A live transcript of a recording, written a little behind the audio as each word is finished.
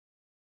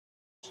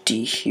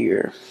D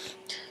here,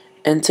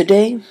 and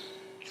today,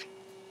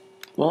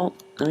 well,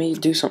 let me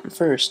do something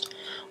first.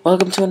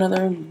 Welcome to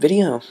another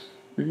video.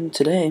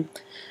 Today,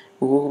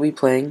 we will be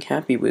playing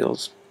Happy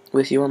Wheels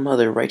with your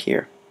mother right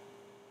here.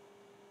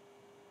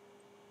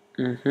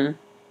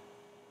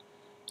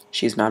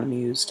 She's not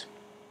amused.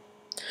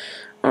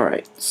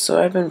 Alright,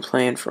 so I've been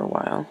playing for a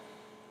while,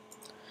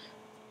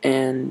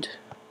 and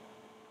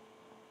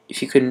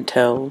if you couldn't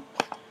tell,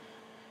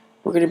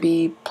 we're going to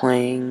be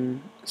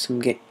playing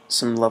some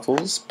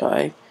levels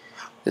by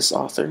this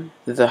author,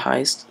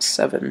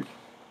 TheHeist7.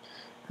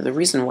 The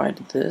reason why I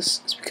did this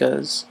is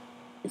because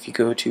if you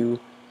go to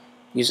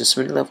use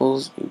so many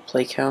levels, you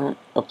play count,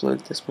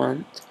 upload this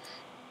month,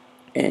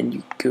 and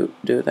you go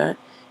do that,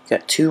 you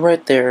got two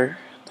right there,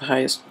 the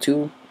highest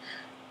two,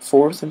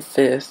 fourth and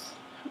fifth,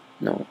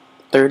 no,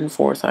 third and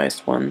fourth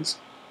highest ones.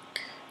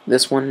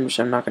 This one, which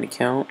I'm not going to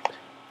count.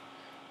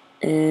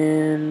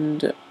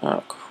 And,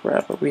 oh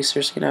crap, are we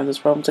seriously going to have this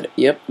problem today?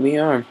 Yep, we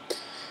are.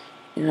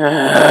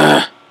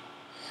 Got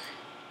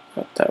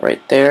that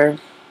right there.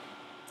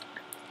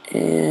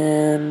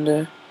 And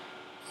I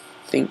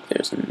think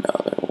there's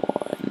another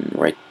one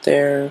right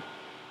there.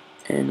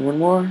 And one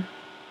more?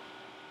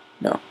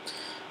 No.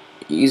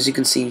 As you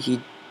can see,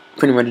 he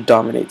pretty much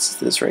dominates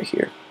this right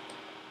here.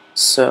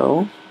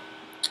 So,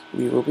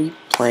 we will be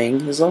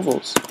playing his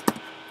levels.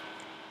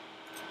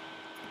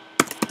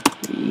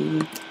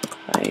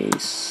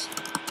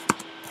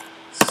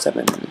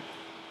 TheHeist7.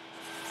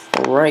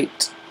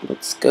 Alright,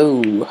 let's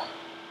go.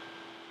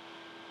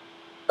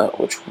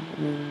 Which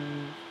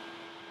one?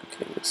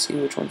 Okay, let's see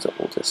which one's the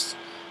oldest.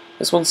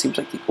 This one seems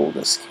like the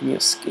oldest. Can you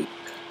escape?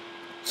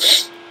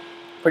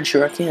 Pretty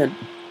sure I can.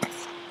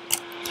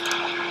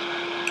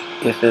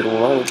 If it'll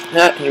load.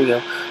 Ah, here we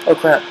go. Oh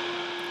crap.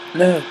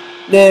 No.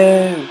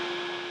 No!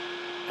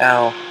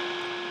 Ow.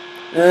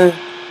 The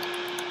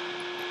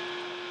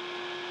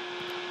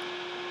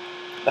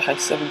high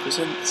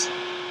 7%.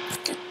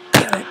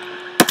 Damn it.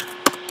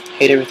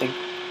 Hate everything.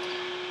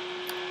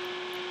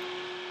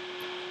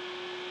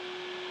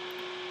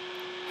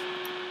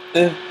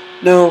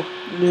 No. No.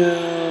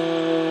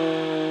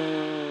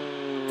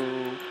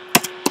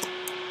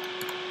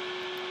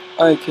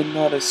 I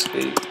cannot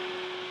escape.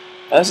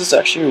 This is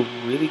actually a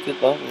really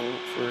good level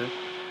for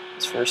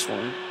this first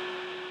one.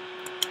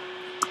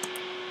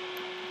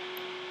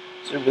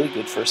 It's a really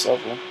good first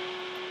level.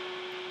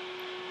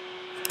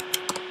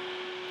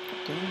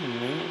 Damn,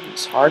 man.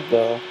 It's hard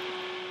though.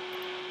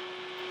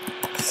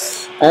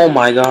 Oh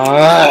my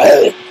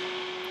god!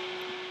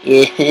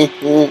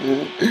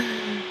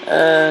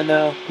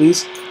 No,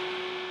 please.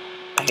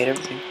 I hate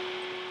everything.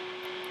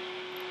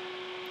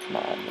 Come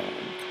on, man.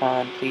 Come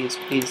on, please,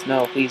 please,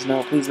 no, please,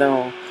 no, please,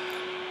 no.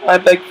 I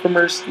beg for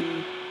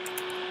mercy.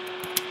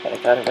 But I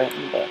got it right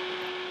in the butt.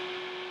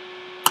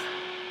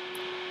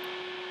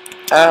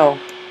 Ow.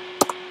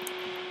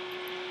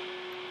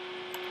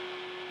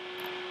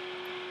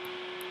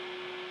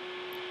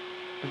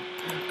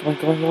 Come on,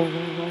 come on, come on, come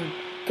on, come on.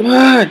 Come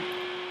on!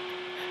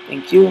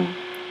 Thank you.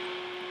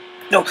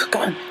 No,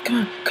 come on, come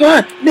on, come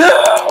on!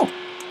 No!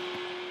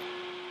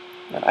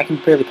 Man, I can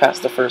barely pass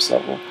the first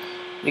level.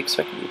 You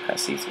expect me to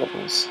pass these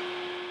levels?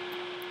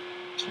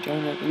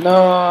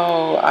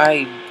 No,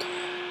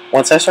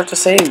 once I start to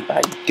say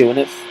I'm doing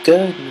it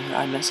good,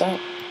 I mess up.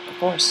 Of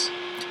course.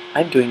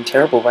 I'm doing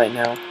terrible right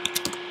now.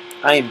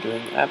 I am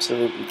doing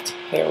absolutely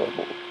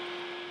terrible.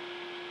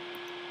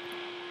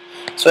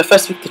 So if I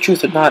speak the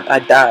truth or not, I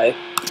die,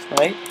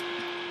 right?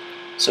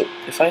 So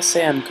if I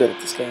say I'm good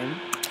at this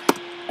game,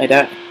 I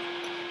die.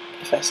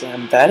 If I say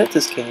I'm bad at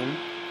this game,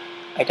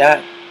 I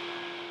die.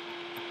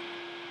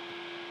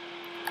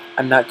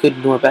 I'm not good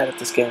nor bad at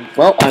this game.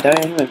 Well, I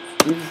die anyway.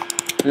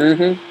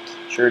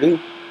 Sure do.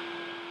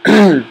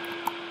 No,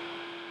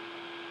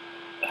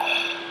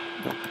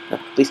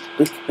 please,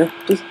 please, no,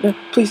 please, no,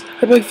 please,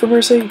 I beg for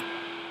mercy.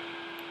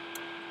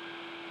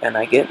 And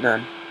I get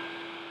none.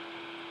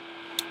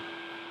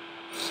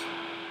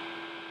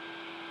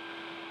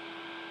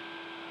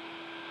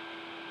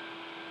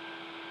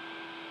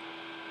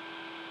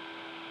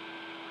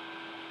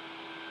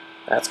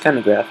 That's kind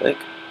of graphic.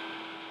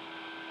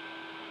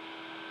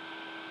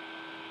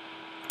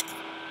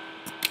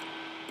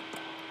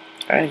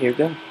 Alright, here we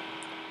go.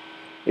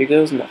 Here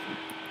goes nothing.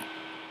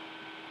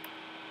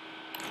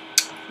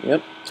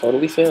 Yep,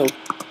 totally failed.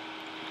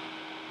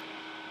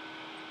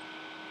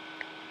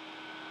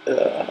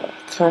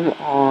 Come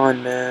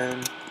on,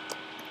 man.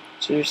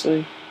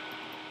 Seriously?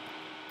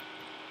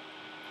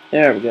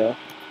 There we go.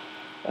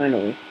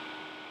 Finally.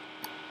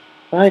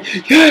 Fine.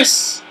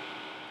 Yes!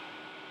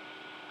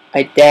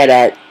 I did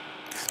it.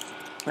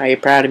 Are you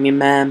proud of me,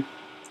 ma'am?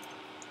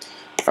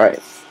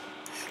 Alright.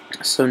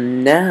 So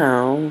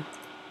now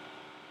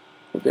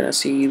we're gonna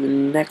see the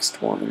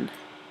next one,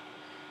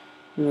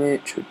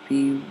 which would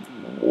be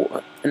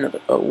another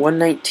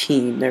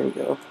 119. There we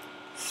go.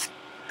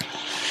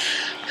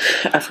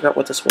 I forgot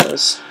what this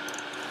was.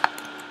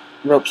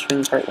 Rope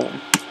swing part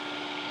 1.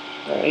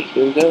 Alright,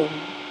 here we go.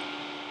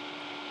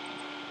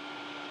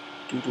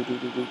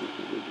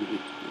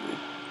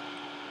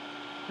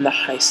 And the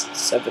Heist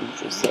 7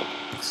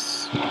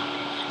 results.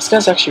 This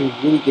guy's actually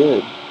really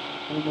good.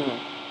 I don't know.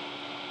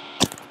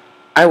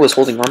 I was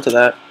holding on to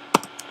that.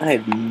 I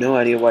have no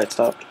idea why it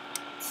stopped.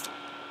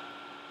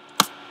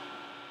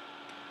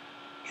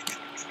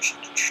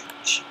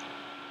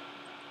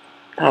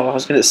 Oh, I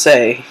was gonna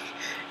say,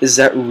 is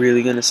that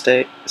really gonna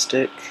stick?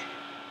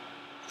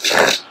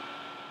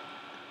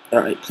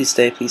 Alright, please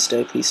stay, please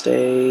stay, please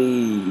stay.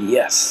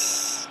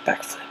 Yes.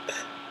 Backflip.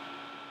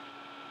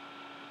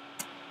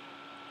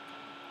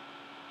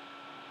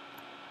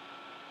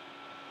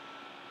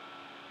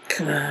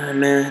 Come on,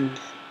 man.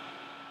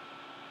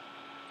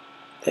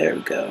 There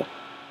we go.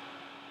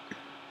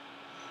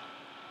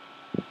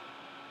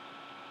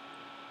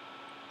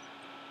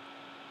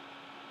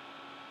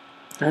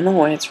 I don't know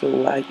why it's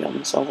really laggy on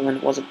this level when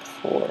it wasn't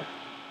before.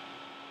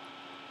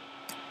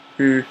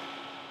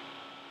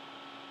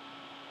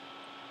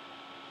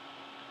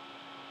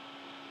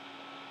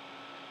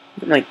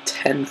 Like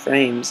 10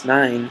 frames,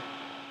 9.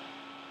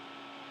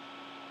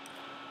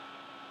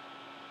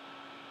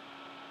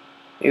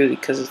 Maybe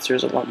because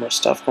there's a lot more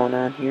stuff going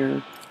on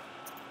here.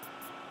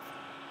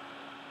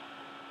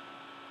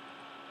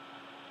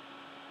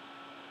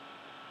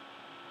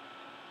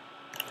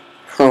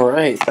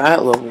 Alright,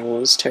 that level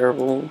was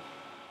terrible.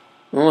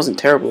 It wasn't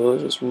terrible, it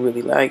was just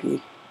really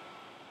laggy.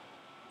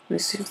 Let me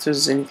see if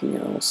there's anything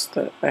else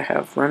that I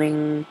have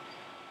running.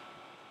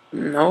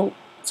 Nope,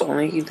 it's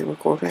only the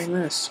recording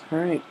this.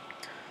 Alright.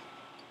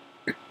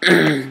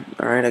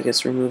 Alright, I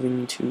guess we're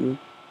moving to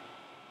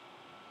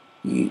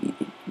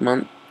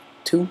month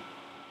 2.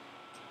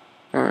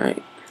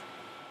 Alright.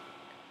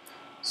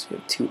 So we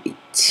have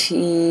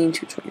 218,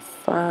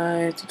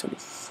 225,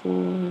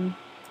 224.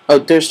 Oh,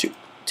 there's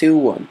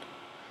 221.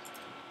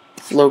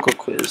 Local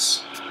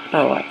quiz.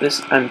 Oh,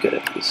 I'm good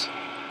at these.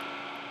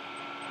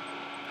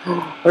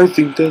 I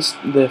think that's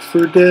Left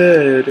 4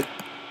 Dead.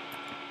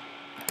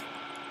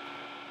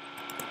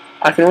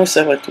 I can only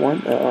select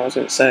one. Oh, I was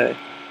gonna say.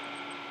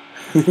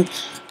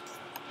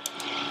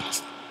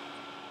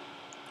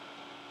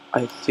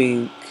 I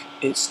think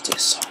it's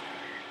Dishonored.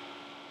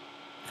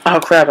 Oh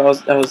crap! I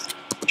was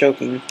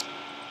joking.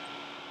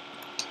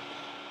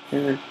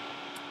 Yeah,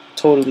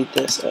 totally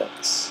Deus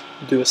Ex.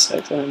 Deus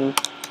Ex. I don't know.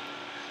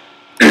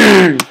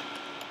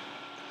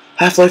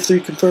 Half-Life 3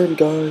 confirmed,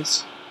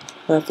 guys.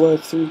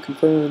 Half-Life 3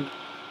 confirmed.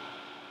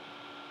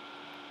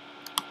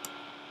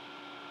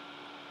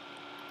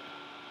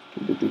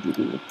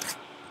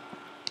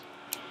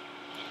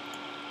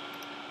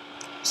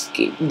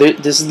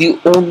 This is the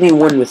only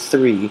one with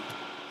 3.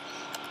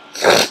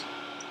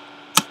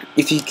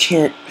 If you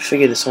can't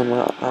figure this one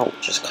out,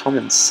 just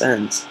common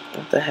sense.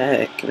 What the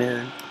heck,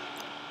 man?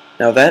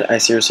 Now that I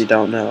seriously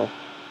don't know.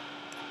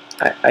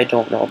 I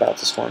don't know about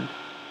this one.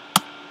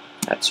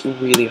 That's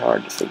really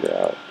hard to figure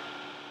out.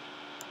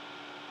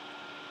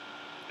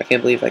 I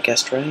can't believe I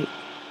guessed right.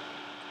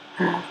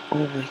 Oh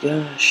my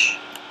gosh.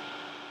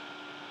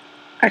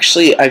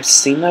 Actually, I've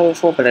seen that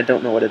before, but I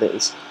don't know what it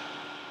is.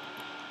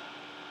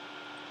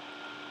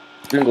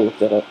 I'm gonna go look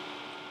that up.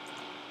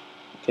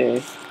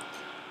 Okay.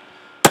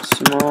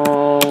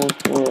 Small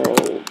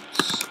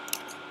worlds.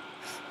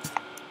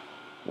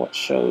 What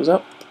shows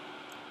up?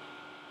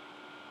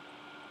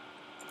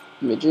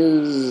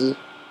 Images.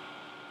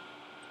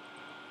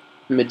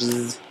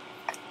 Images.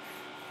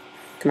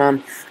 Come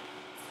on.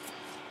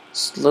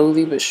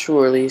 Slowly but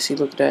surely, see,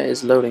 look at that,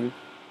 it's loading.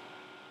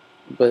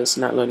 But it's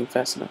not loading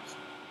fast enough.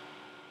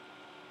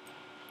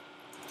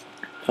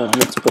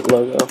 Let's put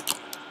logo.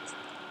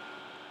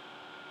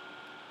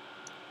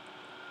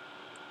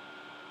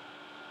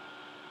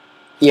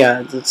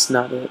 Yeah, that's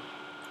not it.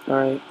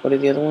 Alright, what are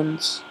the other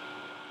ones?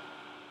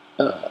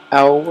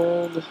 Our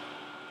World.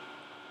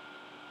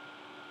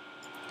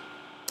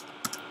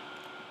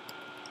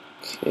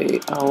 Okay,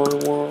 Our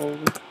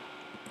World.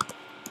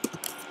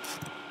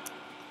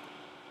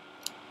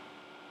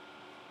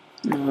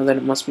 No, then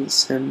it must be The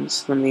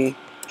Sims. Let me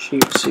see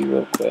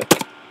real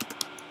quick.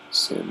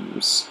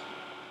 Sims.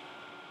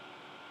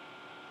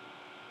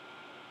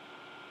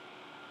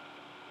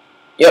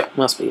 Yep,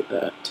 must be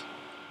that.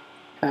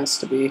 Has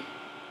to be.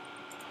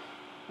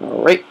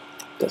 Alright,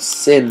 The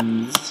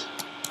Sims.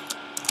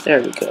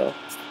 There we go.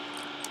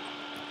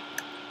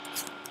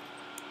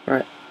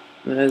 Alright,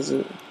 that is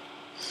it.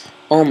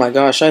 Oh my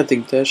gosh, I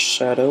think that's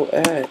Shadow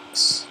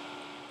X.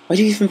 Why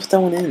do you even put that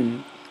one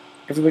in?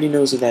 Everybody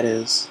knows who that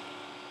is.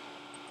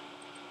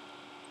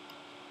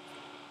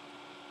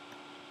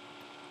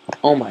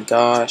 Oh my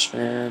gosh,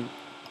 man.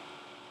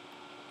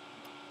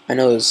 I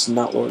know it's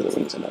not Lord of the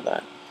Rings, I know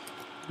that.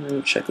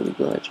 Check League of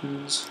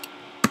Legends.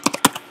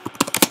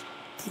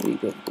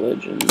 League of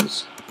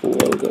Legends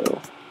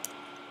logo.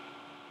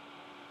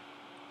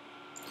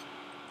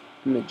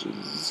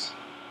 Images.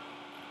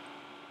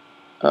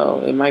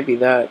 Oh, it might be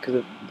that because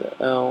of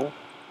the L.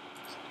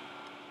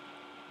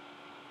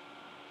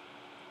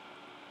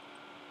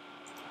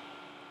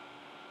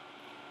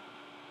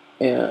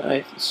 Yeah,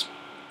 it's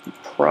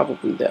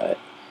probably that.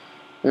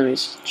 Let me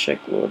check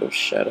Lord of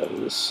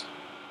Shadows.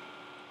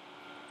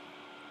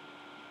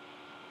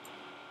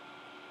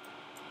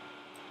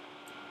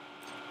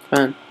 Come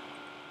on.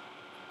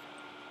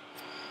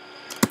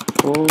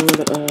 Lord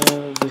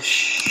of the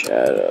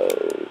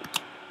Shadows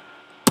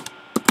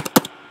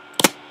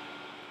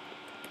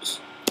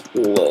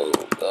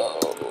logo.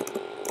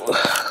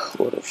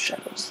 Lord of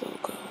Shadows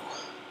logo.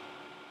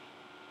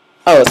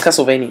 Oh, it's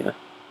Castlevania.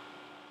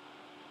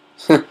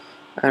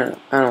 I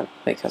don't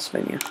like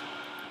Castlevania.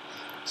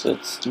 So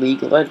it's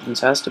League of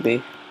Legends, has to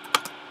be.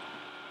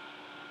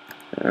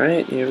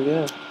 Alright, here we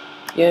go.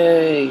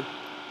 Yay!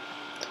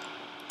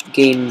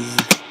 Games.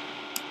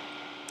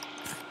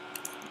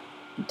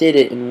 Did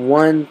it in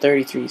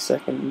 1:33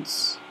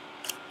 seconds.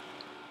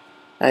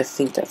 I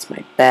think that's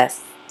my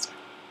best.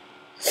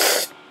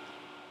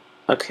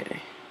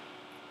 Okay.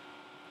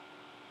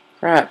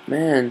 Crap,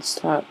 man,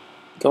 stop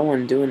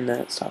doing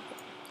that. Stop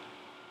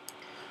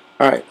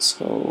it. Alright,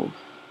 so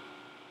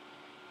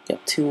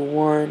got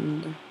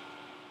 2-1.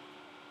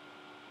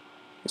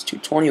 It's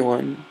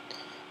 2:21.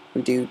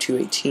 We'll do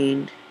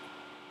 2:18.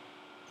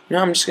 No,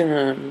 I'm just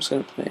gonna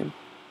play them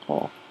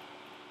all.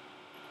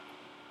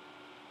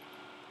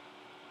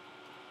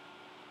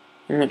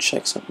 I'm gonna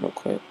check something real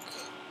quick.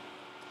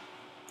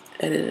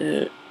 Edit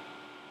it.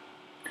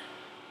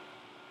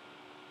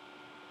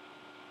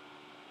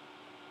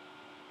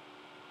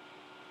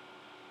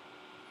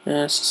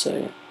 Just a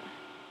second.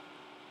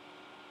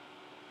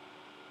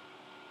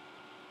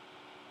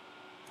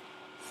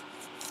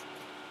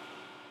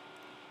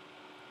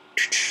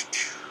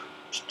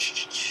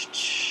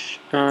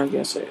 I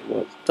guess it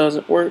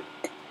doesn't work.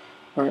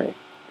 Alright.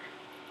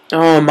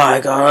 Oh my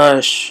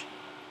gosh.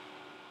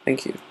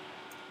 Thank you.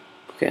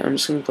 Okay, I'm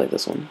just gonna play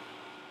this one.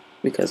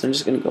 Because I'm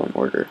just gonna go in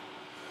order.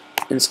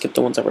 And skip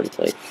the ones I've already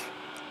played.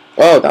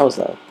 Oh, that was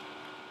loud.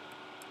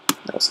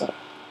 That was loud.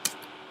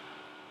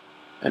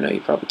 I know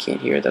you probably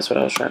can't hear it. That's what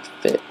I was trying to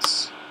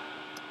fix.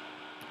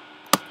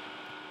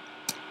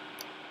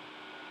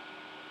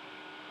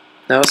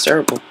 That was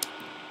terrible.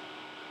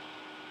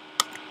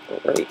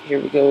 Alright, here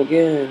we go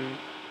again.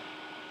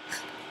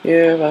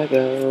 Here I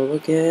go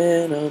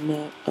again on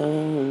my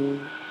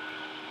own.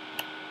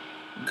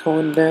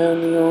 Going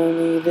down the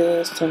only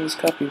this time is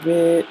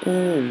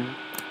copywritten.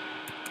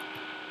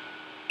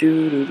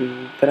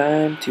 Doo-doo-doo, but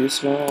I'm too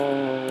small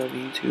a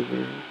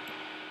VTuber.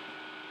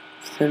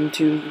 For them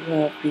to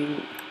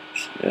copy,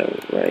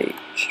 right,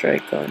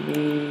 strike on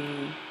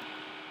me.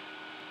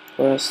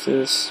 Plus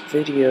this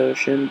video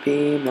shouldn't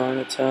be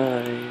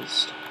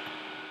monetized.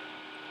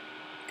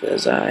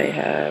 Cause I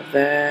have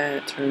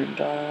that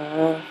turned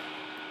off.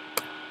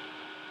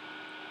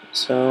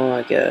 So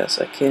I guess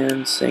I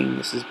can sing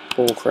This Is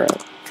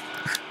Bullcrap.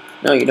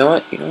 No, you know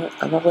what?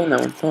 I'm not playing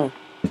that one. Oh.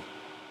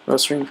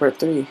 Roast Ring Part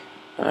 3.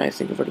 I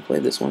think I've already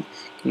played this one.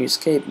 Can you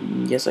escape?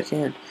 Yes, I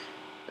can.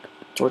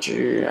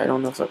 Torture. I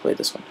don't know if I played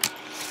this one.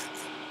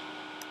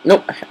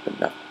 Nope, I have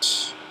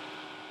not.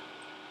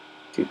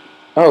 Dude.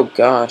 Oh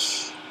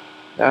gosh.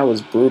 That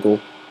was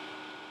brutal.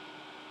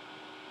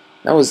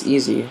 That was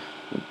easy.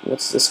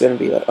 What's this gonna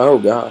be like? Oh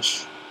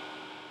gosh.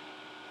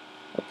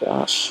 Oh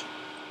gosh.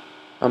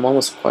 I'm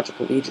almost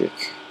quadriplegic.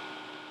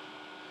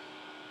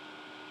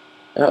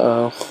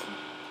 Uh-oh.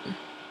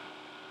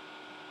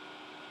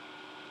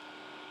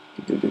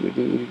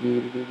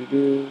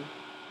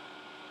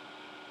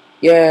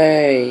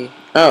 Yay!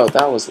 Oh,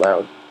 that was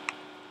loud.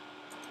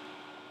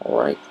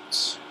 Alright.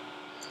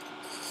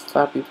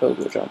 Flappy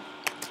pogo jump.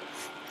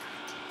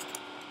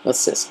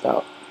 What's this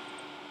about?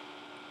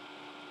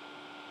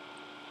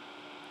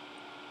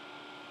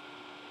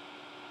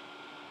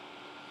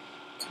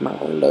 Come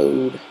on,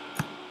 load.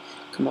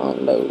 Come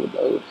on,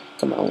 load.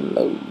 Come on,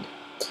 load.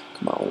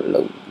 Come on,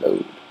 load.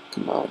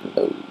 Come on,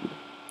 load.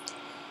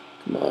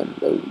 Come on,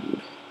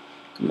 load.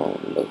 Come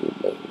on,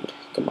 load.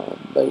 Come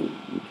on,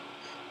 load.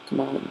 Come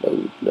on,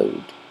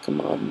 load.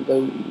 Come on,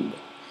 load.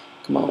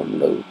 Come on,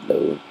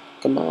 load.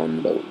 Come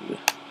on, load.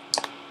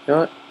 You know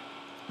what?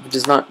 If it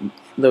does not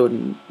load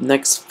in the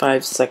next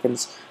 5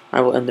 seconds,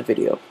 I will end the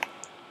video.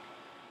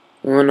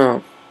 1,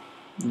 2,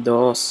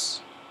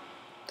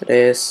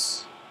 3,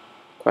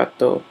 4,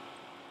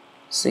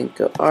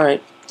 5.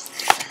 Alright.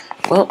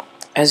 Well,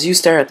 as you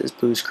stare at this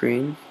blue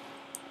screen,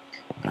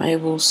 I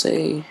will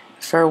say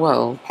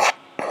farewell.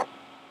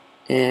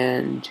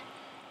 And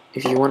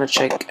if you want to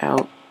check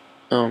out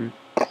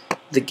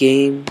the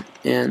game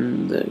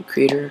and the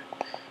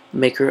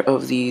maker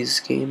of these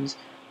games,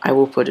 I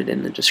will put it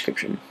in the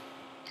description.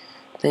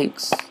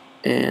 Thanks,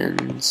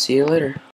 and see you later.